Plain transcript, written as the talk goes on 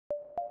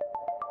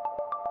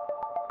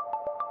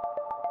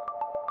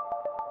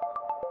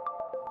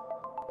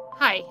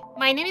Hi,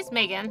 my name is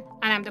Megan,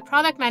 and I'm the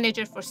product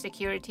manager for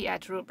security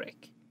at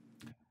Rubric.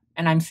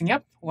 And I'm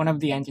Seungyeop, one of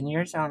the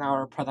engineers on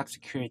our product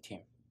security team.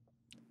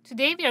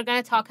 Today, we are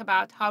going to talk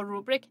about how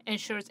Rubric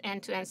ensures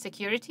end-to-end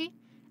security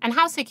and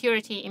how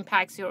security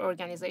impacts your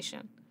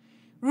organization.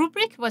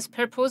 Rubric was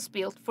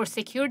purpose-built for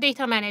secure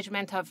data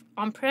management of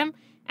on-prem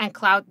and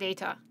cloud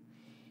data.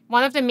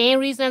 One of the main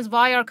reasons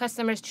why our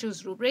customers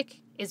choose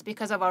Rubric is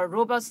because of our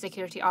robust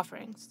security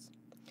offerings.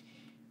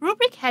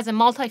 Rubric has a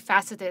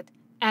multifaceted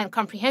and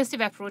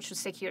comprehensive approach to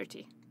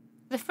security.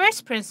 The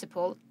first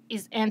principle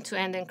is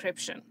end-to-end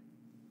encryption.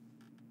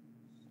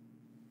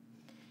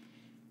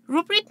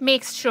 Rubric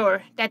makes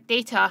sure that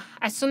data,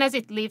 as soon as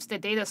it leaves the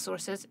data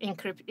sources,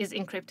 is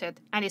encrypted,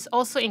 and is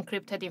also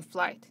encrypted in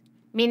flight,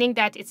 meaning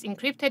that it's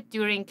encrypted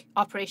during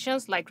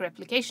operations like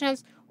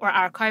replications or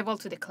archival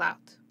to the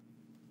cloud.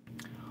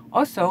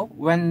 Also,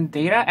 when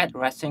data at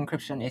rest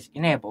encryption is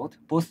enabled,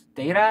 both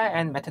data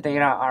and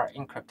metadata are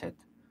encrypted.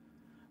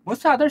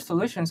 Most other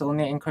solutions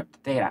only encrypt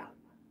the data.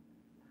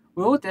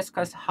 We will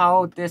discuss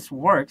how this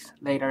works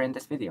later in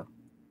this video.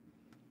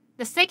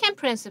 The second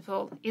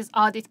principle is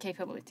audit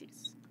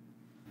capabilities.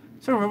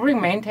 So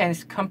Rubric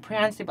maintains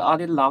comprehensive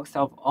audit logs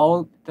of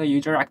all the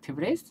user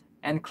activities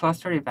and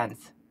cluster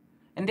events,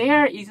 and they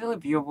are easily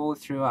viewable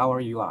through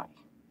our UI.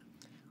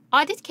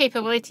 Audit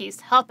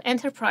capabilities help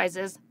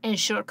enterprises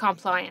ensure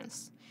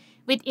compliance.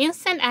 With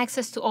instant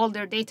access to all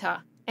their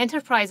data,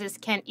 enterprises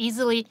can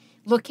easily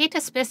locate a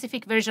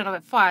specific version of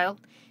a file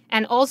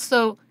and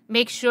also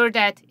make sure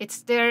that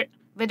it's there,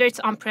 whether it's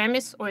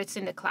on-premise or it's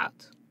in the cloud.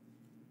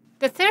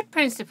 The third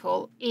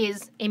principle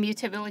is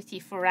immutability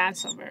for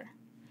ransomware.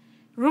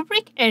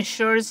 Rubric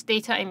ensures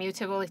data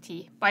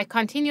immutability by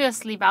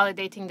continuously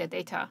validating the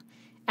data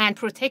and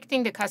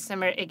protecting the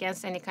customer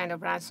against any kind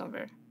of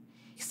ransomware.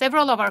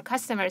 Several of our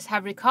customers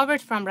have recovered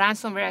from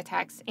ransomware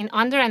attacks in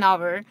under an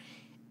hour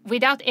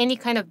without any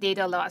kind of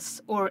data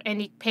loss or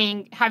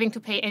having to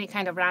pay any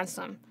kind of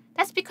ransom.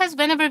 That's because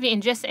whenever we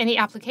ingest any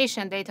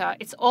application data,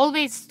 it's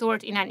always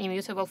stored in an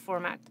immutable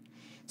format.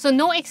 So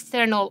no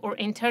external or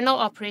internal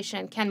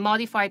operation can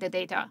modify the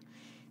data,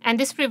 and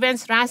this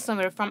prevents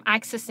ransomware from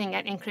accessing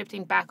and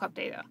encrypting backup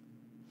data.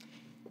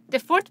 The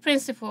fourth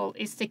principle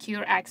is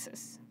secure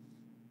access.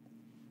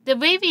 The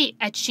way we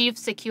achieve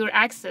secure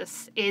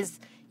access is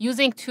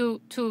using two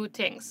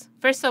things.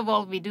 First of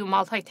all, we do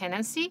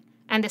multi-tenancy,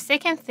 and the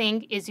second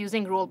thing is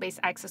using role-based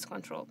access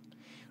control.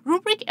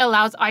 Rubric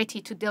allows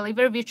IT to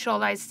deliver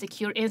virtualized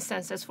secure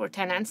instances for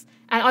tenants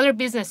and other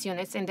business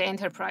units in the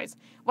enterprise,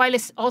 while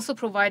it's also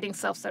providing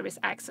self-service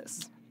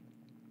access.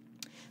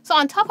 So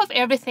on top of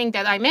everything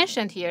that I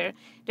mentioned here,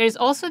 there is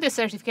also the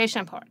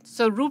certification part.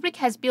 So Rubric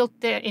has built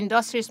the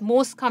industry's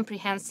most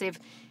comprehensive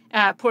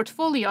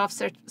portfolio of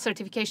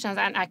certifications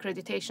and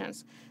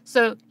accreditations.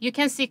 So you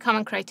can see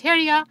common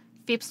criteria,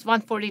 FIPS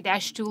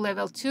 140-2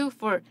 Level 2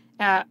 for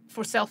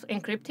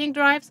self-encrypting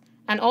drives,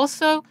 and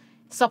also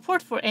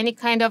support for any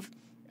kind of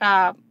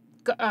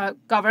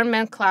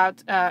government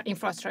cloud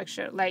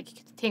infrastructure, like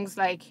things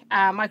like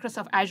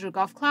Microsoft Azure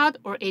GovCloud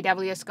or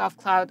AWS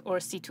GovCloud or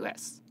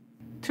C2S.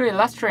 To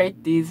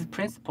illustrate these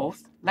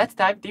principles, let's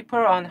dive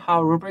deeper on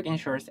how Rubric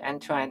ensures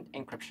end-to-end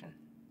encryption.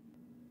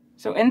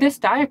 So in this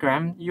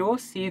diagram, you will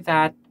see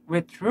that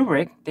with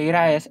Rubric,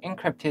 data is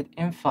encrypted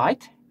in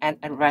flight and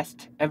at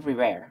rest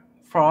everywhere,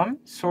 from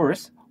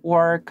source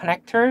or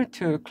connector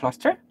to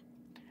cluster,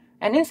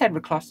 and inside the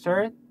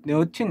cluster,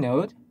 node to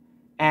node,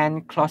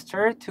 and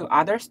cluster to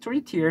other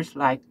storage tiers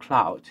like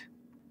cloud.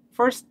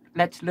 First,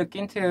 let's look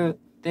into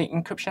the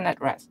encryption at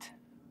rest.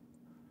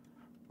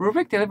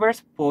 Rubric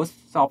delivers both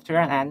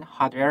software and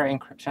hardware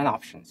encryption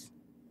options.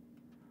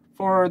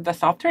 For the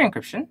software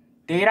encryption,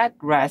 data at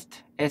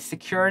rest is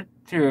secured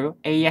through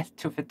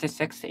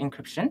AES-256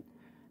 encryption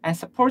and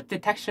supports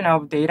detection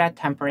of data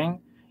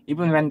tampering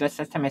even when the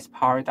system is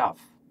powered off.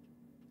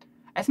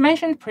 As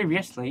mentioned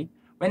previously,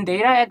 when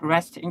data at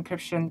rest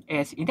encryption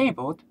is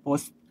enabled,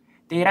 both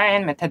data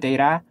and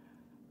metadata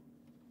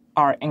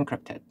are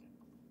encrypted.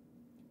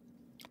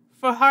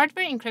 For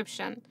hardware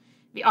encryption,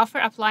 we offer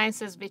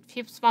appliances with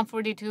FIPS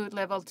 142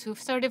 Level 2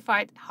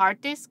 certified hard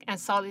disk and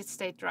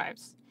solid-state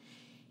drives.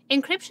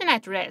 Encryption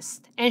at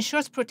rest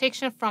ensures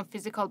protection from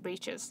physical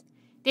breaches.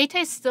 Data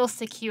is still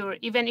secure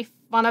even if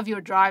one of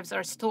your drives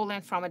are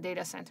stolen from a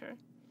data center.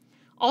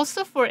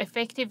 Also, for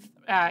effective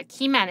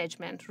key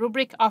management,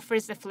 Rubric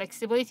offers the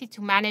flexibility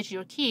to manage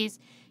your keys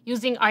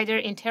using either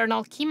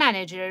internal key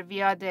manager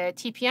via the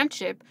TPM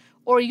chip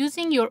or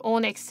using your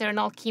own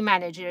external key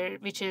manager,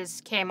 which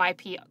is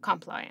KMIP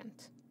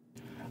compliant.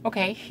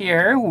 Okay,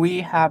 here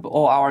we have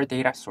all our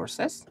data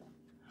sources.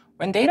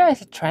 When data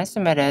is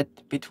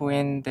transmitted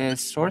between the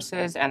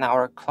sources and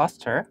our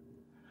cluster,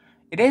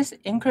 it is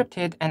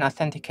encrypted and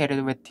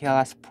authenticated with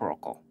TLS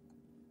protocol.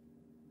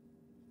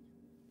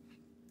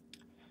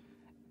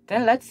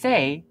 Then let's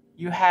say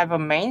you have a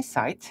main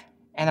site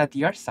and a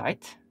DR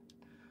site.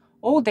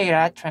 All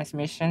data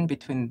transmission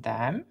between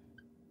them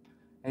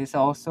is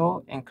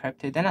also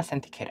encrypted and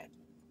authenticated.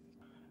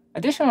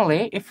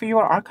 Additionally, if you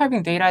are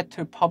archiving data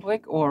to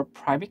public or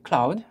private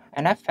cloud,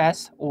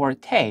 NFS, or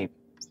tape,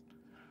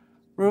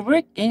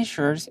 Rubric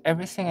ensures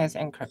everything is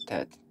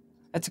encrypted.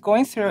 It's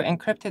going through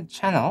encrypted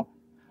channel,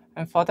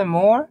 and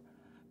furthermore,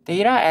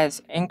 data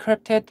is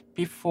encrypted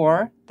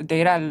before the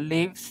data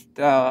leaves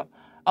the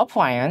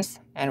appliance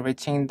and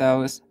reaching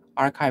those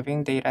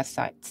archiving data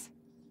sites.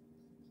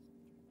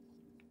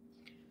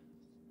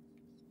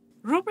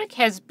 Rubric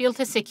has built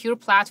a secure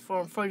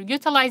platform for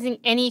utilizing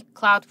any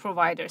cloud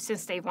provider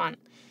since day one.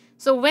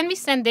 So when we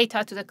send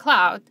data to the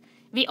cloud,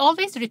 we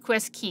always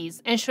request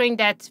keys, ensuring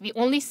that we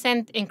only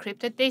send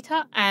encrypted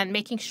data and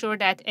making sure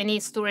that any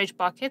storage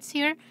buckets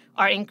here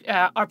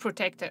are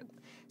protected.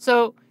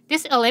 So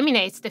this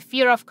eliminates the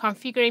fear of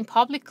configuring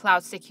public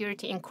cloud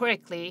security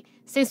incorrectly,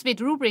 since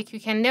with Rubric you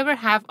can never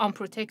have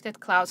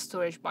unprotected cloud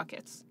storage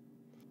buckets.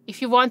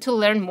 If you want to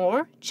learn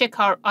more, check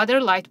our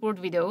other Lightboard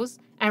videos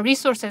and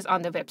resources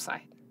on the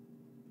website.